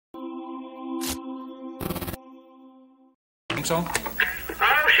think so?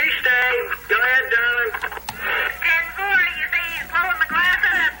 Oh, she stayed. Go ahead, darling. 10-4, you see, he's blowing the glass out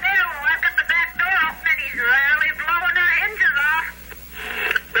of that bill. Look at the back door opening. He's really blowing their hinges off.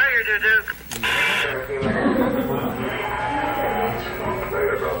 Figured you do.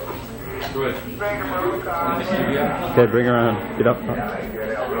 Good. Okay, bring her on. Get up.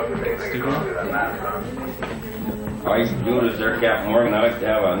 I used to do this there, Captain Morgan. I like to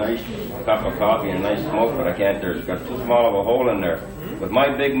have a nice cup of coffee and a nice smoke, but I can't. There's got too small of a hole in there. With my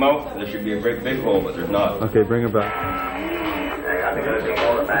big mouth, there should be a great big hole, but there's not. Okay, bring her back.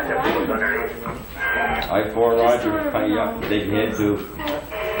 I-4 Roger, kind of big head too.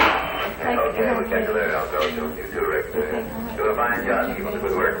 Okay, we'll catch you later. I'll go to you too, Rick. Do a fine job. Keep up the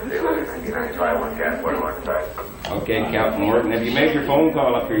good work. See you later. 1991, Cat 41. Okay, Captain Morgan. Have you made your phone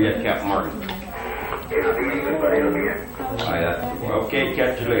call up here yet, Captain Morgan? It'll be in, buddy. It'll be in. Okay,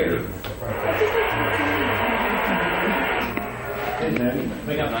 catch you later.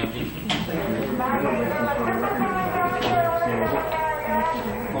 We got 19.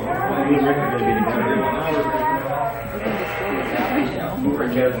 We're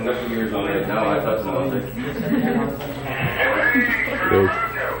counting up years on it now. I thought so. Good.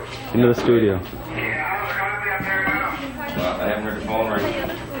 Into the studio. I haven't heard the phone ring.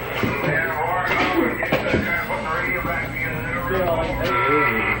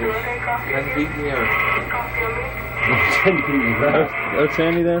 That's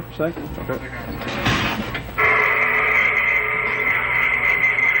Sandy there for a second? Okay.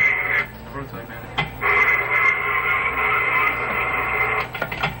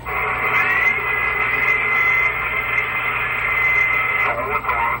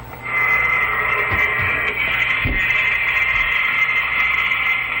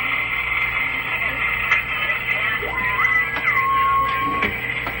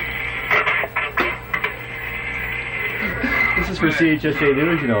 For CHSA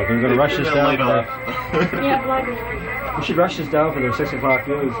News, you know, we're going to rush this down. We should rush this down for their 6 o'clock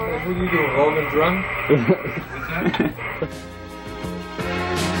news. What are you doing, Roman drunk?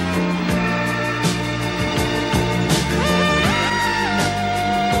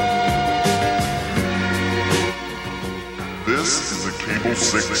 This is a Cable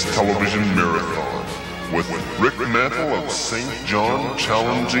 6 television marathon with Rick Mantle of St. John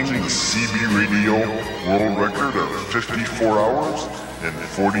challenging the CB Radio world record of 54 hours and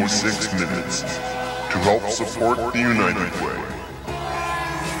 46 minutes to help support the United Way.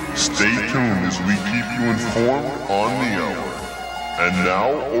 Stay tuned as we keep you informed on the hour. And now,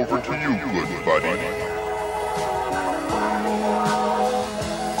 over to you, good buddy.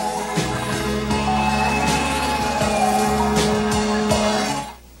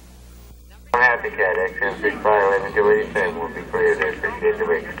 Cat XM 6511 287 will be clear there. Appreciate the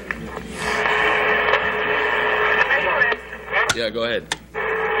wait. Yeah, go ahead.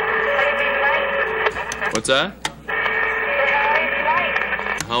 What's that?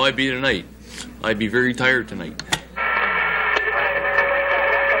 How I be tonight? I'd be very tired tonight.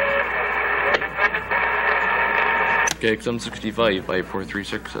 Okay, XM 65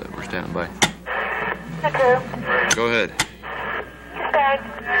 5436. We're standing by. Okay. Go ahead.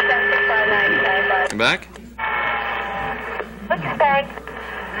 Come back? What's your bag?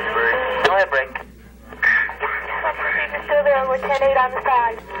 Go ahead, break. You're still there. We're 10-8 on the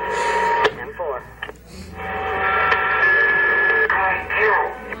side. 10-4.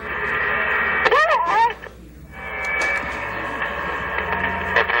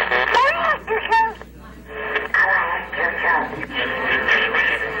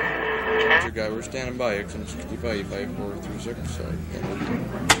 Roger, guy. We're standing by. XM 65 5436.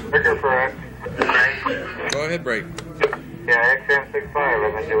 Trigger correct. Go ahead, break. Yeah, XM 65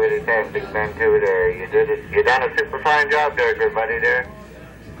 11 287 692 there. You done a super fine job there, good buddy there.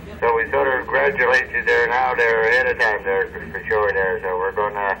 So we sort of congratulate you there now there ahead of time there for sure there. So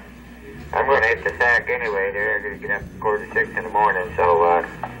I'm gonna hit the sack anyway there. I'm gonna get up at 5:45 in the morning. So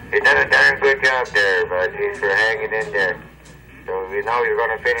you done a darn good job there, but geez, for hanging in there. So we know you're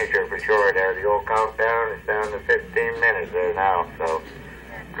gonna finish her for sure there. The old countdown is down to 15 minutes there now. So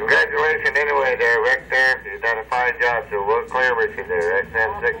congratulations anyway there, Rick there. You've done a fine job, so we'll clear with you there.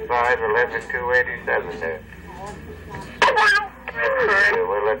 XM 65 11 287 there.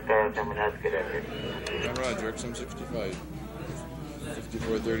 We'll let someone else get in here. Yeah, Roger, XM 65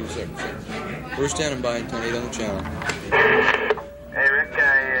 5436. We're standing by 10-8 on the channel. Hey Rick,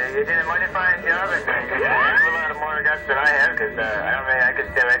 you did a mighty fine job, and you have a lot of more guts than I have, because I don't think I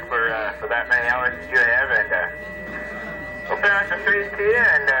could stay awake for that many hours as you have, and we'll put out the streets to you,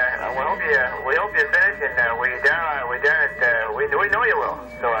 and we hope you finish, and we know you will.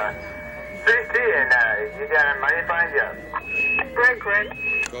 So, streets to you, and You done a mighty fine job. Rick.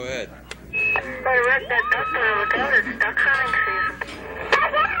 Go ahead. Hey, Rick, that duck look out. It's duck hunting season.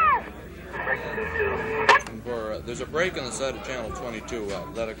 There's a break on the side of channel 22.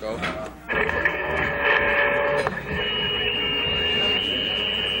 Let it go. Go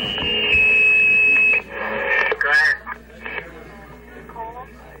ahead.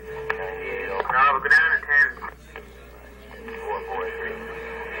 No, we'll go down at 10. 443.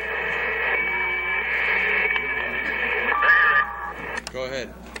 Go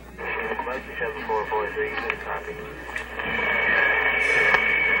ahead. 443, copy.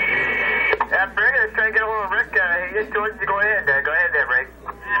 Brady, let's try to get a hold of Rick. He just told you to go ahead. Go ahead there, Rick. Take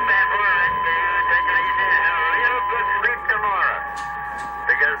it easy. A real good sleep tomorrow.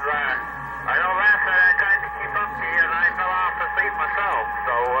 Because I know last night I tried to keep up to you and I fell off asleep myself.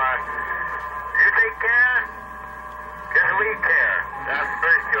 So you take care, because we care. That's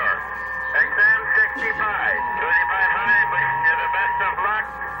for sure. Exam 65. 2500, wishing you the best of luck.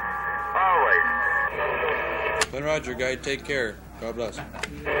 Always. Ben Roger, guy, take care. God bless.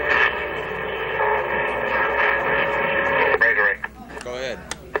 Go ahead.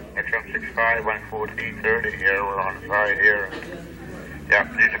 XM 65, 11430 here. We're on the side here. Yeah,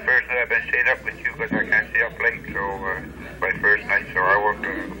 this is the first night I've been staying up with you because I can't stay up late. So, my first night, so I worked.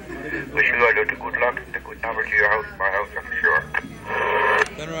 Wish you a good luck and a good number to your house, my house, I'm sure.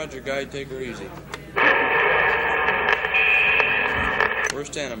 Ben Roger, guy, take her easy. We're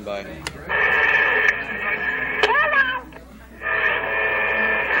standing by.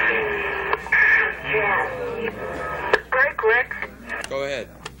 Rick. Go ahead.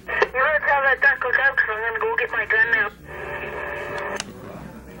 You better tell that duck look out, because I'm going to go get my gun now.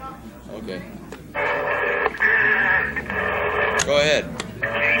 Okay. Go ahead.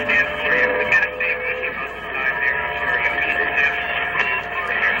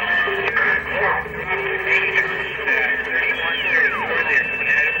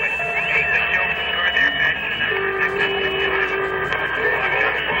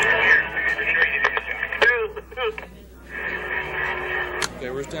 Okay,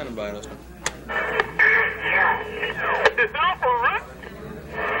 we're standing by, listener. Go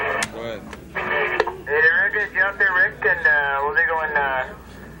ahead. Hey, Rick, is you out there, Rick? And we'll be going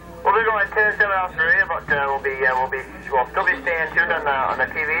 10-7 Australia, but we'll still be staying tuned on the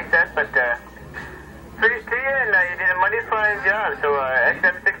TV set. But pretty to you, and you did a mighty fine job. So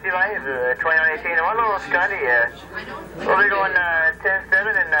XM60 Live, 2018. One little Scotty. We'll be going 10-7,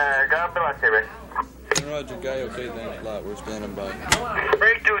 and God bless you, Rick. Roger, guy, okay, thanks a lot. We're standing by.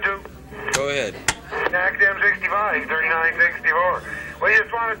 Break 22. Go ahead. XM65, 3964. We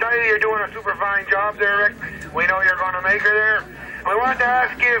just want to tell you you're doing a super fine job there, Rick. We know you're going to make her there. We wanted to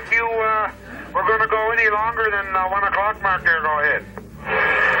ask you if you were going to go any longer than 1 o'clock mark there. Go ahead.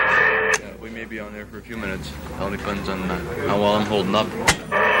 Yeah, we may be on there for a few minutes. It all depends on how well I'm holding up.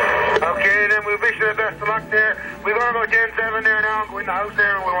 Okay, then we wish you the best of luck there. We're going to go 10-7 there now, go in the house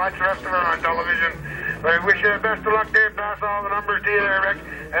there, and we'll watch the rest of her on television. But I wish you the best of luck there. Pass all the numbers to you there, Rick.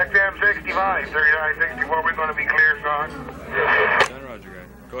 XM65, 3964. We're going to be clear, son. Ben Roger, guy.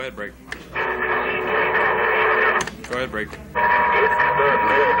 Go ahead, break. Go ahead, break.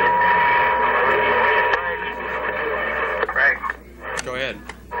 Right. Go ahead.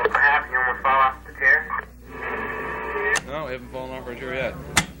 What happened? You almost fall off the chair? No, we haven't fallen off our chair yet.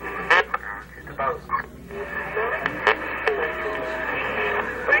 Just about.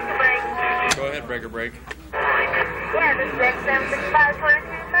 Go ahead, breaker break. Yeah, this is XM65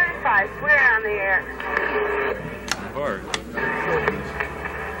 2235. We're on the air. Hard.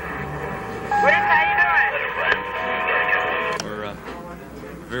 Rick, how you We're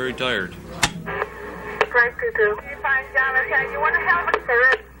very tired. doing? Break 22. You fine, John. Okay, you want to help us,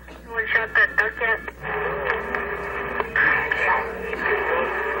 Rick? You want to shot that duck yet?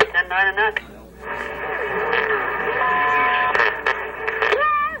 10-9 and that.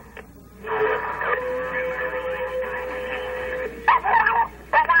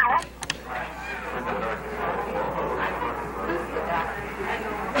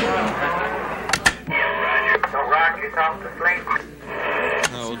 Don't rock yourself to sleep.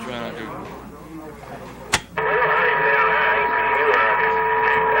 No, we'll try not to.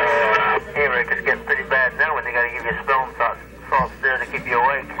 Hey, Rick, it's getting pretty bad now when they got to give you stone salts there to keep you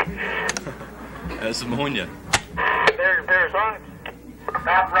awake. That's ammonia. There's on.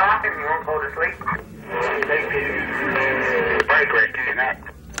 Stop rocking, you won't go to sleep. Break, Rick, do you not?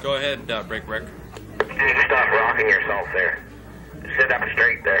 Go ahead, break, Rick. You stop rocking yourself there. Sit up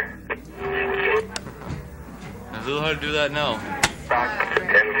straight there. I feel how to do that now.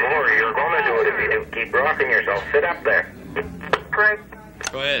 10-4, you're going to do it if you do. Keep rocking yourself. Sit up there. Break.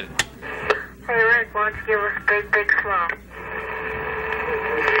 Go ahead. Hey, Rick, why don't you give us a big, big slow?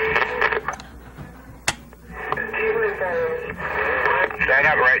 Stand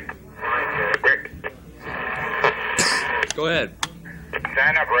up right. Rick, Go ahead.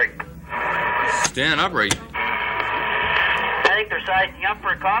 stand up right. Stand upright. I think they're sizing you up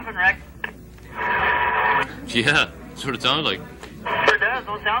for a coffin, Rick. Yeah, that's what it sounds like. Sure does.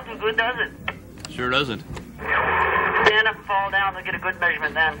 Don't sound too good, does it? Sure doesn't. Stand up and fall down. They'll get a good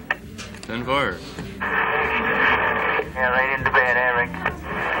measurement then. 10-4. Yeah, right into bed, Rick.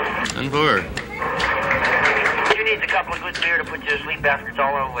 10-4. You need a couple of good beer to put you to sleep after it's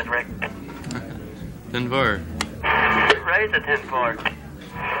all over with, Rick. 10-4. Right at 10-4.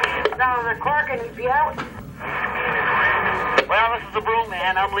 Now the cork and he'd be out. Well, this is the brew,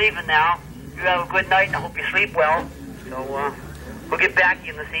 man. I'm leaving now. You have a good night and I hope you sleep well. So, we'll get back to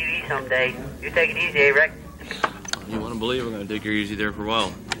you in the CV someday. You take it easy, eh, Rick? You want to believe I'm going to take her easy there for a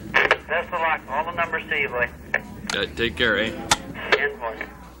while. Best of luck. All the numbers to you, boy. Yeah, take care, eh? 10-4.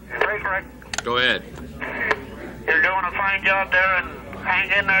 Rick. Go ahead. You're doing a fine job there, and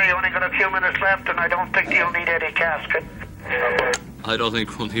hang in there. You only got a few minutes left, and I don't think you'll need any casket. I don't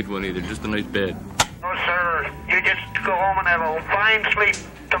think we'll need one either. Just a nice bed. No, sir. You just go home and have a fine sleep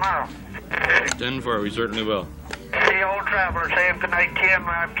tomorrow. 10-4. We certainly will. The old traveler, say good night to him.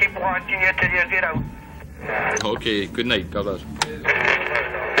 Keep watching you till you get out. Okay. Good night. God bless.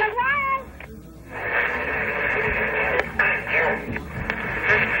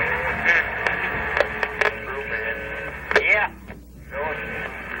 Yeah.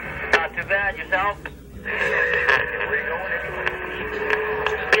 Not too bad. Yourself?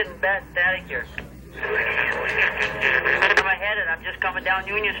 Getting bad static here. Where am I headed? I'm just coming down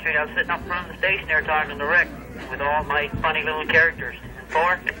Union Street. I was sitting up front of the station there talking to Rick with all my funny little characters.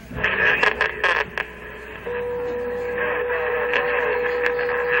 4?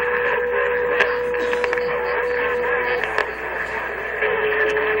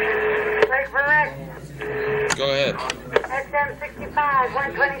 Wait for Rick. Go ahead.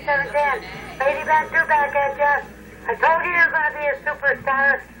 XM65, 12710. Lady back through back at ya. I told you you're going to be a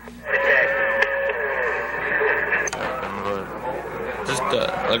superstar. Just,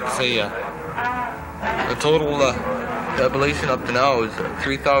 like I say, the total tabulation up to now is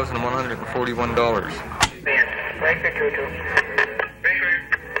 $3,141. Right for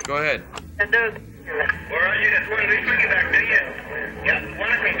 22. Go ahead. And dude. Well, Roger, that's one. We bring you back to you. Yeah,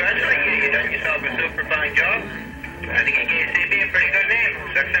 want to congratulate you. You done yourself a super fine job. I think you gave CB a pretty good name.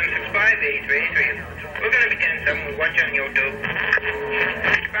 6765-8383. We're going to be getting some. We'll watch you on YouTube.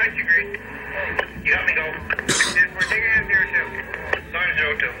 Thanks, you great. You got me go. We're taking in here too. Line 02.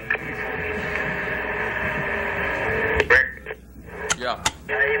 Rick. Yeah.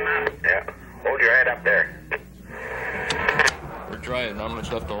 Hey, Mom. Yeah. Hold your head up there. We're trying. Not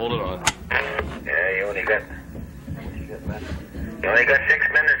much left to hold it on. Yeah, you only got 6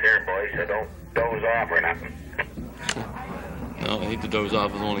 minutes here, boy, so don't doze off or nothing. No, I hate to doze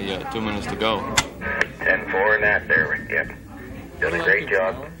off with only 2 minutes to go. 10-4 and that there, Rick. Yep. Done a great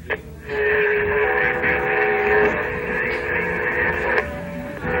job.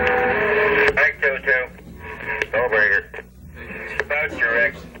 Back 2-2. Go, Breaker. About you,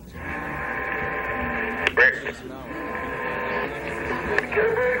 Rick. Rick.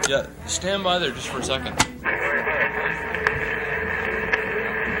 Yeah, stand by there just for a second.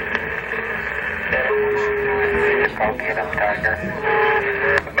 Okay, that's Tiger.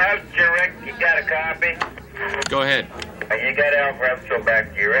 About you, Rick. You got a copy? Go ahead. You got Al Groucho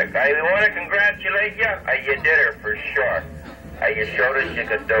back to you, Rick. I want to congratulate you. You did her for sure. You showed us you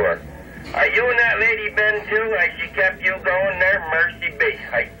could do her. You and that lady Ben too. She kept you going there. Mercy be.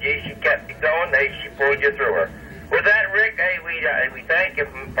 Gee, she kept you going. She pulled you through her. With that, Rick, we thank you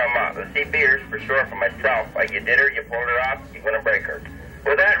from the CBers for sure. For myself, you did her. You pulled her off. You're gonna break her.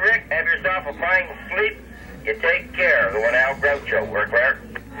 With that, Rick, have yourself a fine sleep. You take care of the one Al Groucho. Work hard.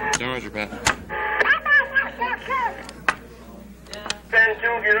 No, Roger, Pat. Ben, too,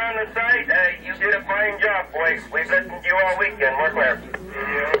 if you're on the site, you did a fine job, boy. We've listened to you all weekend. Work hard.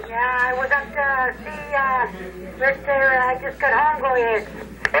 Yeah, I was up to see Rick there. I just got home. Go ahead.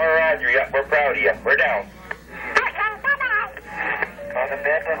 Oh, Roger, yeah, we're proud of you. We're down. Go to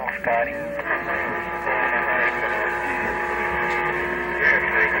bed, little Scotty.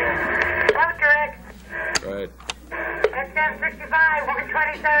 Hello, Rick. Right. XM65,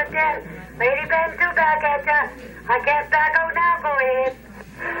 12710. Lady Ben 2 back at ya. I can't back out now. Go ahead.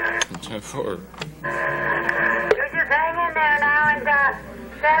 10-4. You just hang in there now and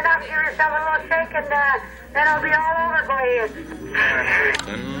stand up, give yourself a little shake, and then I'll be all over. Go ahead.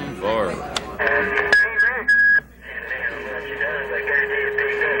 10-4.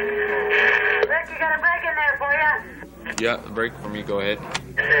 Yeah, the break for me, go ahead.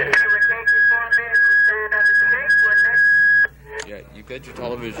 Yeah, you get your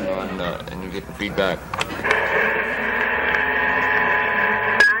television on and you get the feedback.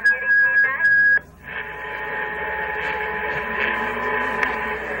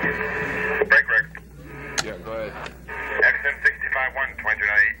 Break, Rick. Yeah, go ahead. XM 65-1,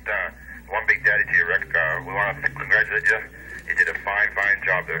 29-8, one big daddy to you, Rick. We want to congratulate you. You did a fine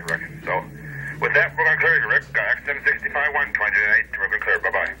job there, Rick. So, with that, we're going to clear you, Rick. XM 65-1, 29-8, we're going to clear.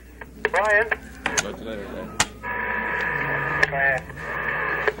 Bye-bye. Brian. Talk to you later, man.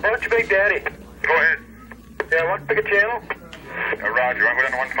 What's your big daddy? Go ahead. Yeah, want to pick a channel? Roger, you want to go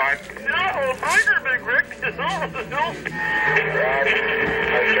down to 1-5? No, breaker, Big Rick. No. Roger.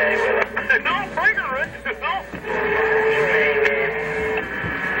 Okay, well. No, breaker, Rick. No.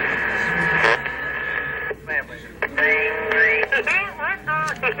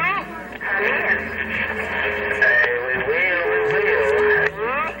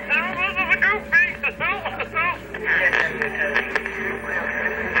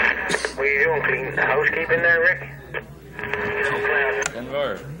 What are you doing, clean housekeeping there, Rick? And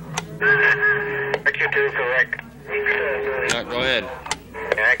more. Rick, you two, correct. Yeah, go ahead.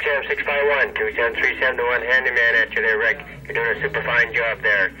 XM 651, 2737 to one handyman at you there, Rick. You're doing a super fine job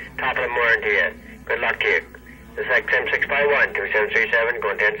there. Top of the morning to you. Good luck to you. This is XM 651, 2737,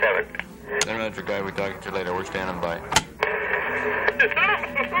 going 10-7. Then another guy, we talking to you later. We're standing by.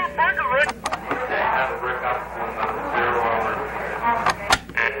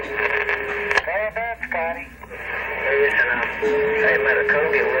 Scotty. Hey, met a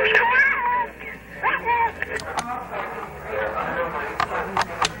Columbia Wars.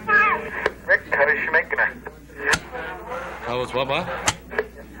 Rick, how's she making her? How was what?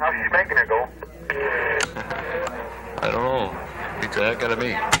 How's she making her go? I don't know. Beats the heck out of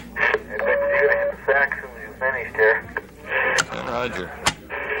me. I bet you're gonna hit the sack as soon as you finish there. And Roger.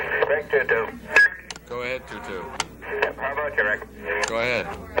 Rick, 2-2. Go ahead, 2-2. Yep, how about you, Rick? Go ahead.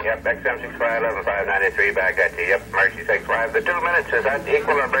 Yep, XM 65-11-593 back at you. Yep, Mercy 65. The 2 minutes, is that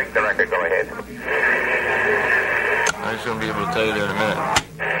equal or break the record? Go ahead. I'm just going to be able to tell you there in a minute.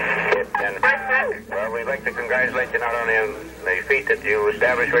 Well, we'd like to congratulate you not only on the feat that you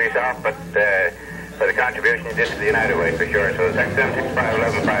established for yourself, but for the contribution you did to the United Way, for sure. So it's XM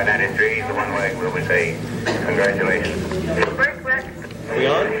 65-11-593, the one way where we say congratulations. Are we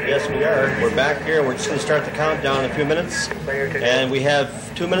on? Yes, we are. We're back here. We're just going to start the countdown in a few minutes. And we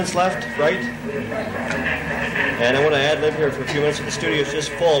have 2 minutes left, right? And I want to ad-lib here for a few minutes. The studio's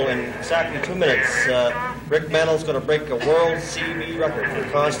just full. In exactly 2 minutes, Rick Mantle's going to break a world CB record for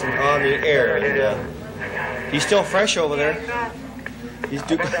constant on the air. And he's still fresh over there. He's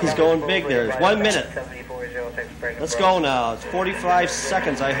going big there. It's 1 minute. Let's go now. It's 45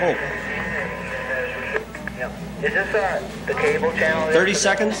 seconds, I hope. Is this the cable channel? 30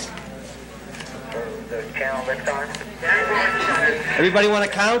 seconds. The channel that's on? Everybody want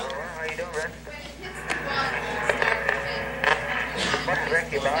to count? How you doing, Rick? What's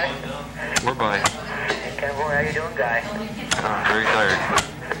Rick, you by? We're by. Hey, Ken, how you doing, guy? Very tired.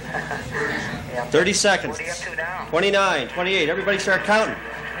 30 seconds. What are you up to now? 29, 28. Everybody start counting.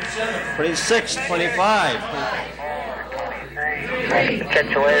 26, 25. Catch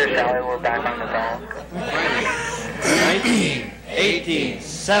you later, Sally. We're back on the phone. 19, 18,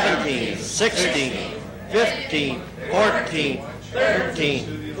 17, 16, 15, 14,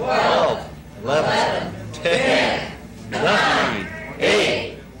 13, 12, 11, 10, 9,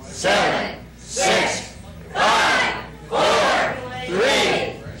 8, 7, 6, 5, 4, 3,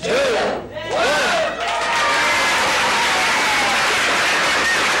 2, 1.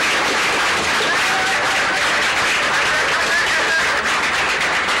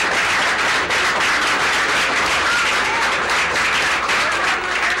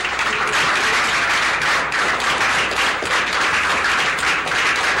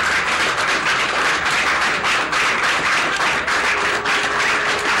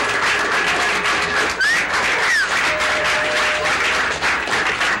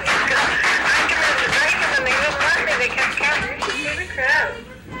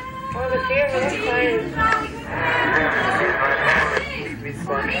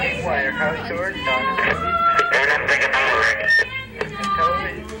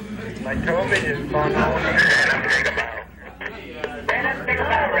 My television's gone out.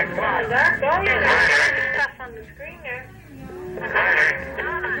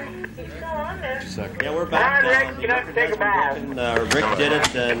 Yeah, we're back now. Rick did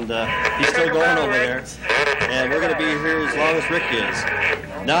it, and he's still going over there. And we're going to be here as long as Rick is.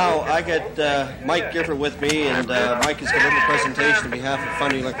 Now, I got Mike Gifford with me, and Mike is going to give a presentation on behalf of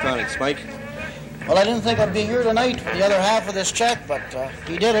Funding Electronics. Mike? Well, I didn't think I'd be here tonight for the other half of this check, but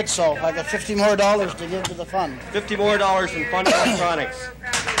he did it, so I got $50 more to give to the fund. $50 more from Fund Electronics.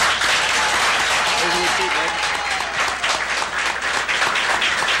 Here's your receipt, Mike.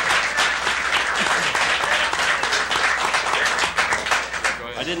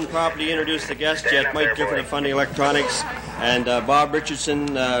 I didn't properly introduce the guest yet. Mike Gifford of Fund Electronics, and Bob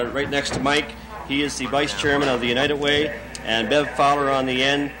Richardson right next to Mike. He is the vice chairman of the United Way, and Bev Fowler on the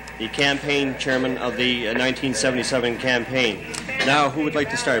end, the campaign chairman of the 1977 campaign. Now, who would like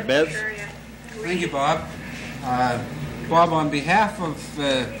to start? Bev? Thank you, Bob. Bob, on behalf of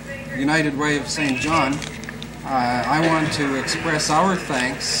United Way of St. John, I want to express our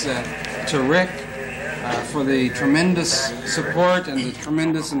thanks to Rick for the tremendous support and the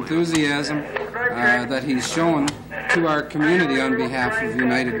tremendous enthusiasm that he's shown to our community on behalf of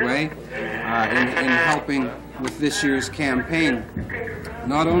United Way in helping with this year's campaign.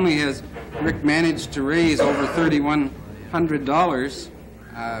 Not only has Rick managed to raise over $3,100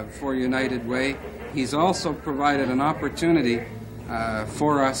 for United Way, he's also provided an opportunity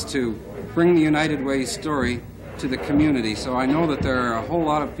for us to bring the United Way story to the community. So I know that there are a whole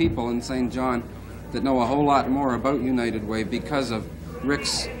lot of people in St. John that know a whole lot more about United Way because of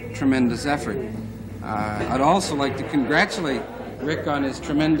Rick's tremendous effort. I'd also like to congratulate Rick on his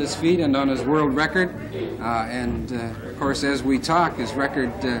tremendous feat and on his world record. Of course, as we talk, his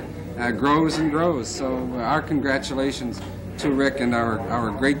record grows and grows. So our congratulations to Rick, and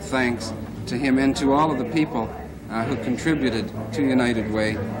our great thanks to him and to all of the people who contributed to United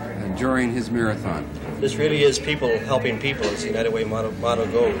Way during his marathon. This really is people helping people, as the United Way motto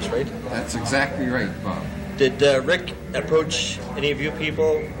goes, right? That's exactly right, Bob. Did Rick approach any of you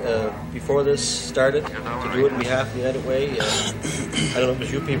people before this started to do it on behalf of the United Way? I don't know if it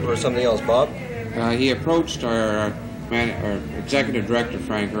was you people or something else. Bob? He approached our executive director,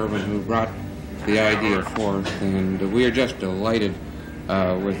 Frank Urban, who brought the idea forth, and we are just delighted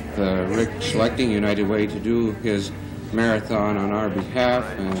with Rick selecting United Way to do his marathon on our behalf,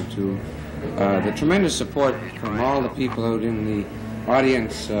 and to the tremendous support from all the people out in the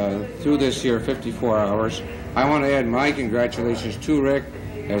audience through this year 54 hours. I want to add my congratulations to Rick.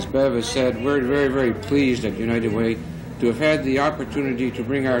 As Bev has said, we're very, very pleased at United Way to have had the opportunity to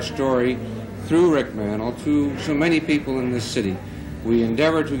bring our story through Rick Mantle to so many people in this city. We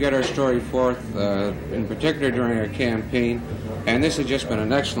endeavor to get our story forth, in particular during our campaign, and this has just been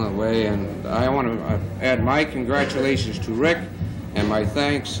an excellent way, and I want to add my congratulations to Rick and my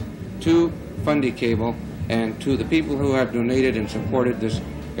thanks to Fundy Cable and to the people who have donated and supported this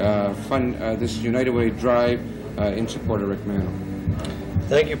this United Way drive in support of Rick Mantle.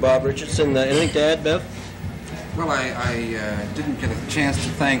 Thank you, Bob Richardson. Anything to add, Bev? Well, I didn't get a chance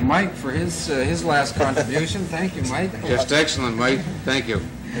to thank Mike for his last contribution. Thank you, Mike. Just excellent, Mike. Thank you.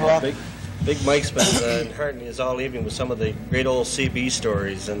 Big Mike's been enheartening us all evening with some of the great old CB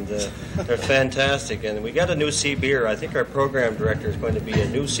stories, and they're fantastic. And we got a new CBer. I think our program director is going to be a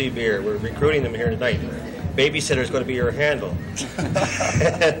new CBer. We're recruiting them here tonight. Babysitter is going to be your handle.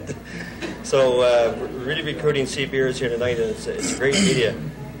 So we're really recruiting CBers here tonight, and it's a great media.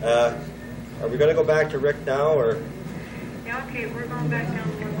 Are we going to go back to Rick now, or? Yeah, okay, we're going back down to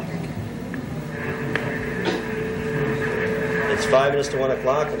 1 It's 5 minutes to 1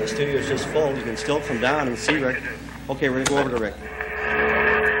 o'clock, and the studio's just full. You can still come down and see Rick. Okay, we're going to go over to Rick.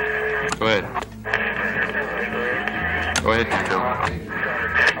 Go ahead. Go ahead, Tito.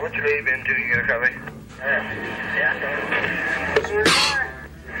 How much have you been to? You get a copy? Yeah.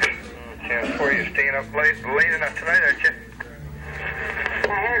 Chance for you staying up late enough tonight, aren't you?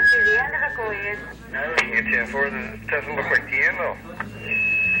 I heard to the end of it go in. You get chance for it. It doesn't look like the end, though.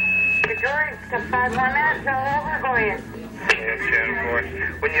 The door is 5 more minutes, so over go in. Yeah, chance for it.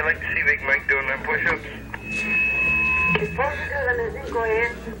 Wouldn't you like to see Big Mike doing them push-ups? He's supposed to do them as he go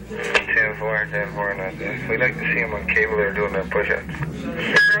in. 10-4, not this. We'd like to see him on cable there doing them push-ups.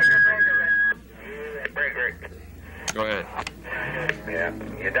 Break. Go ahead. Yeah,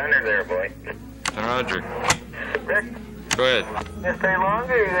 you done her there, boy. Roger. Rick? Go ahead. You stay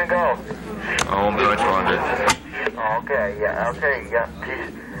longer or you gonna go? I won't be much longer. Okay, yeah. Geez.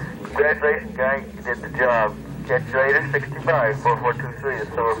 Congratulations, guy. You did the job. Catch you later. 65 4423 is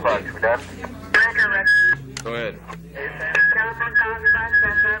Silver Fox. We done? Roger, Rick. Go ahead. Telephone calls back,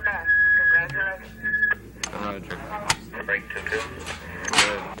 that's our best. Congratulations. Roger. Break 2-2. Go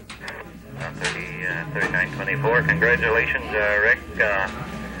ahead. 3924. Congratulations, Rick,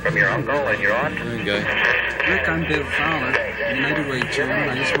 from your uncle and your aunt. Okay. Rick, I'm Bev Fowler, United Way chairman.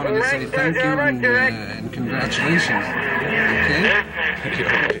 I just wanted to say thank you and congratulations. Okay? Thank you.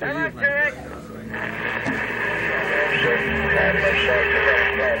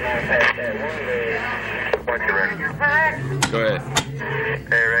 What's your Rick? Go ahead.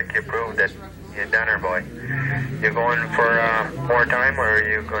 Hey, Rick, you proved that you're done her, boy. You going for more time, or are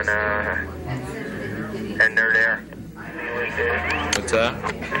you gonna end her there? What's that?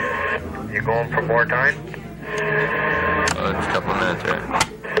 You going for more time? Oh, just a couple of minutes there.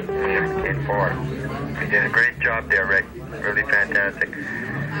 16-4. You did a great job there, Rick. Really fantastic.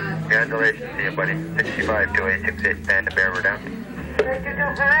 Congratulations to you, buddy. 65-2868, stand to bear, we're down.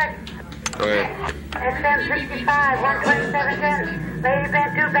 Go ahead. XM 65, 12710, Lady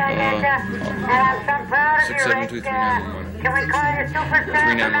Bantu, Baganda, and I'm so proud of you, Rick. 672-391. Can we call you superstar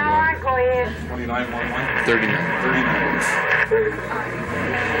from now on? Go ahead. 2911. 39. 39.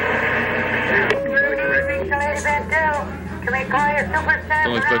 Lady Bantu, can we call you superstar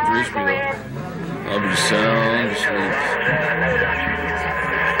Don't from expect to now on? reach me Go ahead. though. I'll be sound asleep.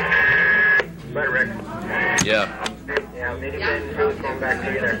 Bye, Rick. Yeah. Yeah, Lady Bantu's going back to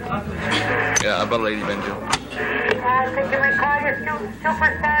you there. Yeah, how about Lady Benjo? So can we call you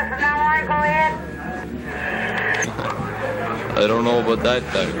superstar from now on? Go ahead. I don't know about that.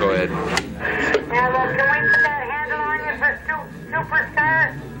 Go ahead. Yeah, well, can we put that handle on you for superstar?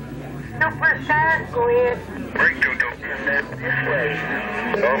 Superstar? Go ahead. Break 2-2.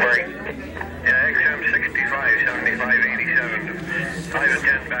 Go break. Yeah, XM 65, 75, 87. 5 and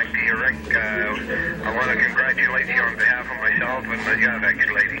 10 back to you, Rick. I want to congratulate you on behalf of myself and the Javex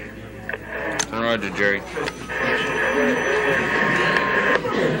lady. Roger, Jerry.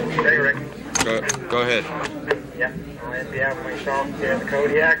 Hey, Rick. Go ahead. Yeah, on behalf of myself here in the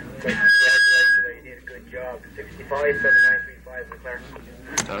Kodiak, congratulations, you did a good job. 65, 7935, Leclerc.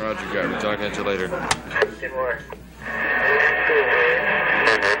 Roger, Gary. We'll talk at you later. 10 more.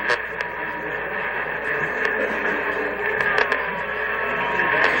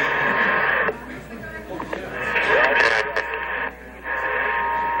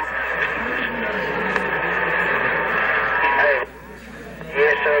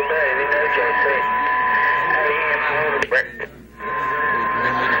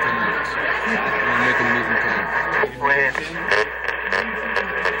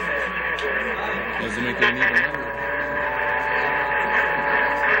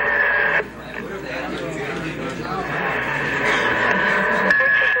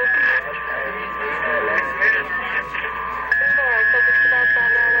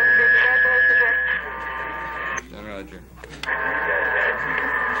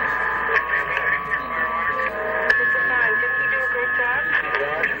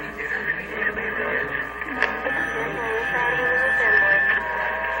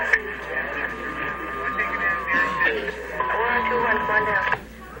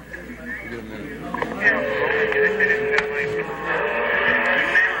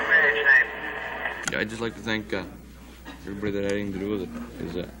 I'd just like to thank everybody that had anything to do with it,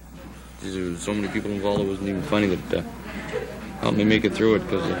 because there was so many people involved. It wasn't even funny that helped me make it through it,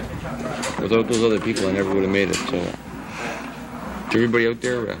 because without those other people, I never would have made it. So to everybody out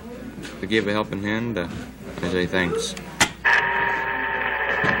there that gave a helping hand, I say thanks.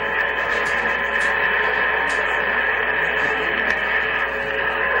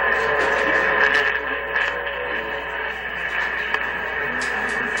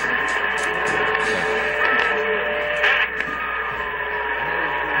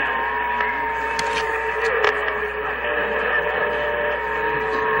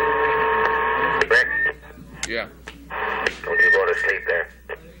 Yeah. Don't you go to sleep there.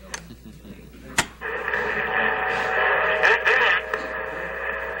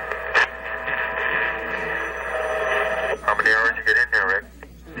 How many hours you get in there, Rick?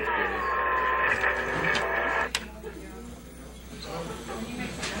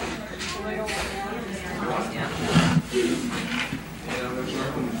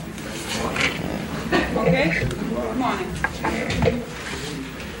 Okay, good morning.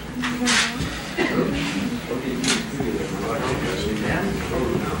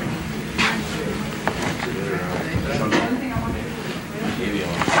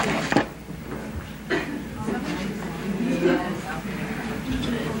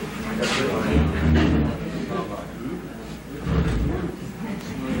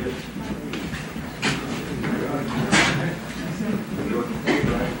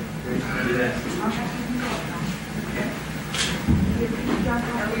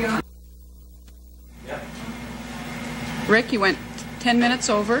 Rick, you went 10 minutes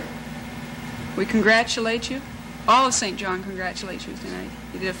over. We congratulate you. All of St. John congratulates you tonight.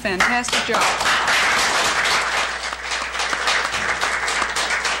 You did a fantastic job.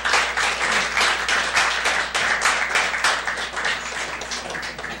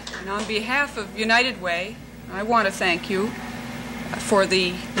 And on behalf of United Way, I want to thank you for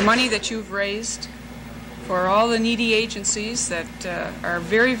the money that you've raised for all the needy agencies that are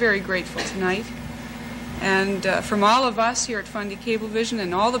very, very grateful tonight. And from all of us here at Fundy Cablevision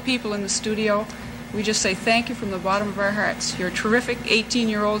and all the people in the studio, we just say thank you from the bottom of our hearts. You're a terrific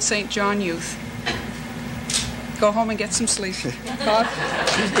 18-year-old St. John youth. Go home and get some sleep. Bob?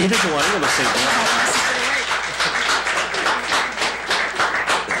 He doesn't want to go to St. John.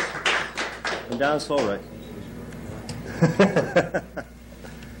 I'm down slow, Rick.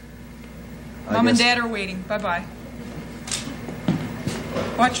 Mom and Dad are waiting. Bye-bye.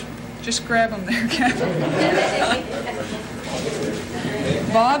 Watch. Just grab them there, Kevin.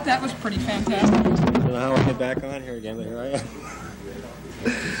 Bob, that was pretty fantastic. I don't know how I'll get back on here again, but here I am.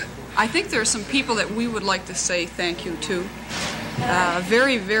 I think there are some people that we would like to say thank you to.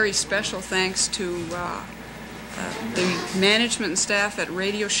 Very, very special thanks to the management and staff at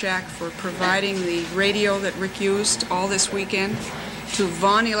Radio Shack for providing the radio that Rick used all this weekend. To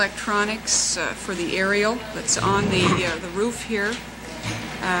Vaughn Electronics for the aerial that's on the roof here.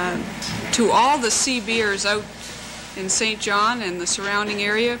 To all the CBers out in St. John and the surrounding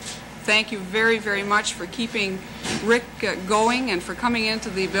area, thank you very, very much for keeping Rick going and for coming into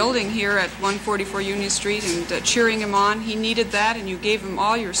the building here at 144 Union Street and cheering him on. He needed that, and you gave him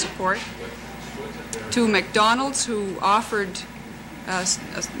all your support. To McDonald's, who offered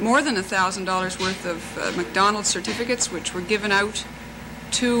more than $1,000 worth of McDonald's certificates, which were given out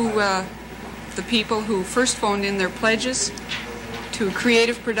to the people who first phoned in their pledges. To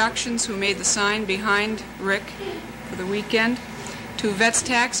Creative Productions, who made the sign behind Rick for the weekend. To Vets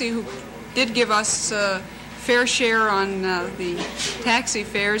Taxi, who did give us fair share on the taxi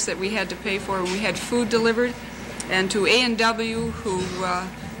fares that we had to pay for when we had food delivered. And to A&W, who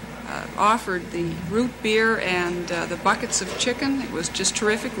offered the root beer and the buckets of chicken. It was just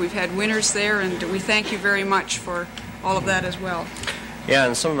terrific. We've had winners there, and we thank you very much for all of that as well. Yeah,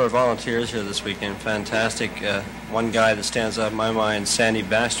 and some of our volunteers here this weekend, fantastic. One guy that stands out in my mind, Sandy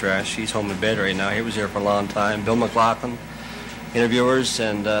Bastrash, he's home in bed right now. He was here for a long time. Bill McLaughlin, interviewers,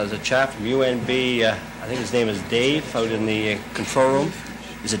 and there's a chap from UNB, I think his name is Dave, out in the control room.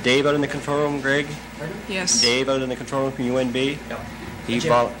 Is it Dave out in the control room, Greg? Yes. Dave out in the control room from UNB?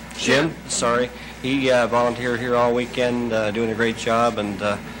 Yeah. Jim, sorry. He volunteered here all weekend, doing a great job, and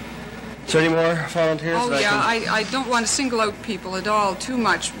is there any more volunteers? Oh, yeah, I don't want to single out people at all too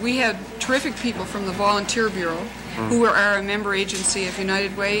much. We had terrific people from the Volunteer Bureau who are a member agency of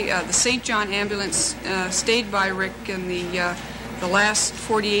United Way. The St. John Ambulance stayed by Rick in the last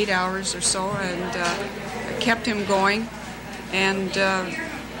 48 hours or so and kept him going. And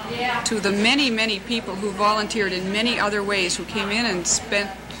to the many, many people who volunteered in many other ways, who came in and spent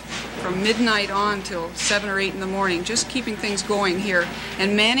from midnight on till 7 or 8 in the morning, just keeping things going here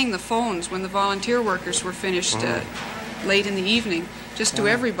and manning the phones when the volunteer workers were finished late in the evening, just to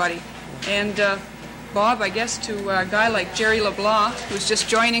everybody. And Bob, I guess to a guy like Jerry LeBlanc, who's just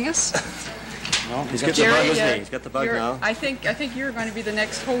joining us. Well, he's got the bug, isn't he? He's got the bug now. I think you're going to be the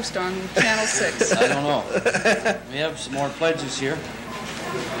next host on Channel 6. I don't know. We have some more pledges here.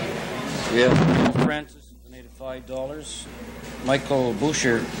 We have Paul Francis, donated $5. Michael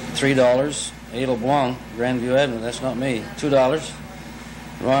Boucher, $3. A. LeBlanc, Grandview Avenue, that's not me, $2.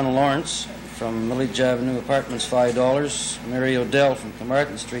 Ron Lawrence from Millage Avenue Apartments, $5. Mary Odell from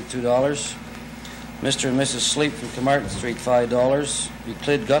Camarton Street, $2. Mr. and Mrs. Sleep from Camarton Street, $5.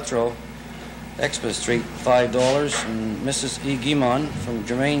 Euclid Guthrow, Expo Street, $5. And Mrs. E. Guimon from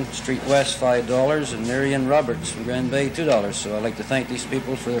Germain Street West, $5. And Marianne Roberts from Grand Bay, $2. So I'd like to thank these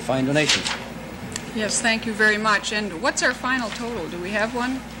people for their fine donations. Yes, thank you very much. And what's our final total? Do we have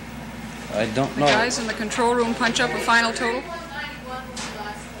one? I don't know. The guys in the control room punch up a final total?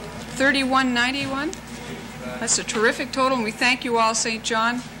 3191. That's a terrific total, and we thank you all, St.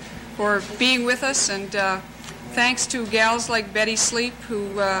 John, for being with us. And thanks to gals like Betty Sleep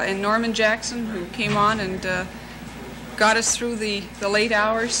and Norman Jackson, who came on and got us through the late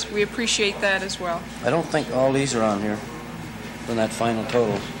hours. We appreciate that as well. I don't think all these are on here from that final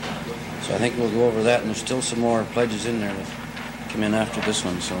total. So I think we'll go over that, and there's still some more pledges in there that come in after this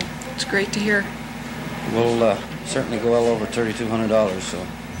one. So it's great to hear. We'll certainly go well over $3,200. So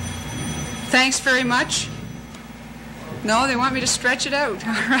thanks very much. No, they want me to stretch it out.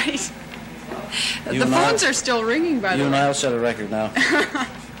 All right. The phones are still ringing, by the way. You and I'll set a record now.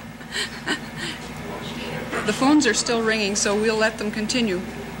 The phones are still ringing, so we'll let them continue.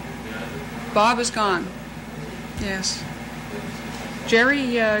 Bob is gone. Yes.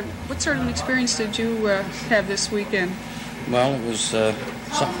 Jerry, what sort of an experience did you have this weekend? Well, it was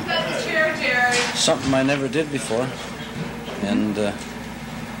something I never did before, and it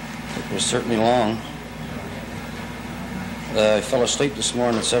was certainly long. I fell asleep this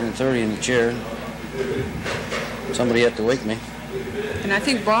morning at 7:30 in the chair, somebody had to wake me. And I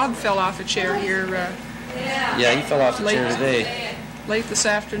think Bob fell off a chair here. Yeah, he fell off the chair today. Late this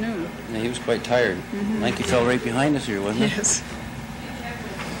afternoon. Yeah, he was quite tired. I think he fell right behind us here, wasn't he? Yes.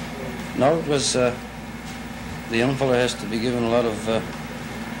 No, it was, the young fellow has to be given a lot of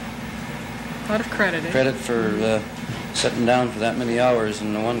credit. Credit for sitting down for that many hours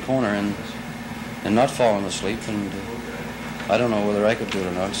in the one corner and not falling asleep. And I don't know whether I could do it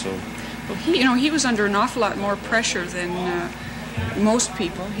or not. So. Well, he was under an awful lot more pressure than most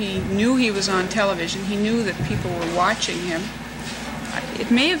people. He knew he was on television. He knew that people were watching him. It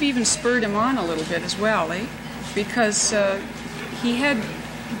may have even spurred him on a little bit as well, because he had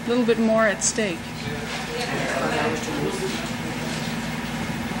a little bit more at stake.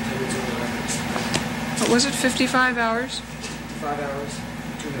 What was it, 55 hours? 5 hours,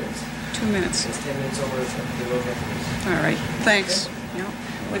 2 minutes. 2 minutes. It's 10 minutes over the world record. All right, thanks. Okay.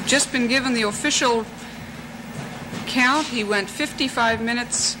 We've just been given the official count. He went 55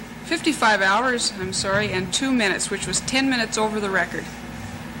 hours, and 2 minutes, which was 10 minutes over the record.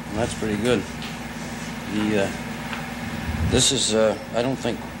 Well, that's pretty good. This is, I don't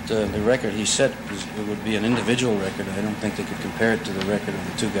think the record he set it would be an individual record. I don't think they could compare it to the record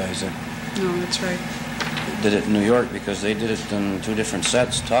of the two guys that No, that's right. did it in New York, because they did it in 2 different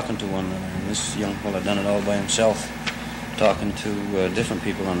sets, talking to one another. And this young fellow done it all by himself, talking to different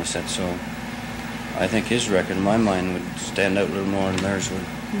people on the set. So I think his record, in my mind, would stand out a little more than theirs would.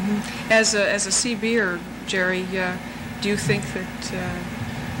 Mm-hmm. As a CB'er, Jerry, do you think that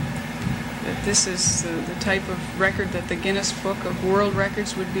that this is the type of record that the Guinness Book of World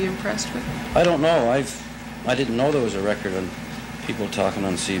Records would be impressed with? I don't know. I didn't know there was a record on people talking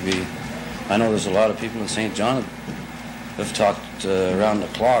on CB. I know there's a lot of people in St. John have talked around the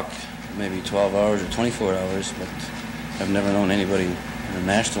clock, maybe 12 hours or 24 hours, but I've never known anybody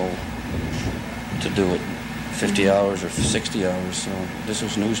international to do it 50 hours or 60 hours. So this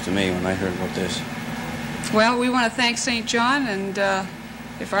was news to me when I heard about this. Well, we want to thank St. John, and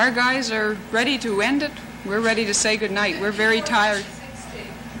if our guys are ready to end it, we're ready to say good night. We're very tired.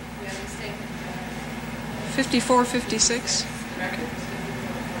 54, 56.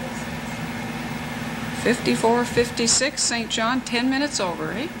 54, 56, St. John, 10 minutes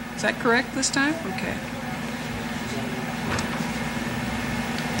over, eh? Is that correct this time? Okay.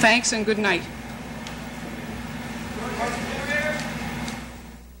 Thanks and good night.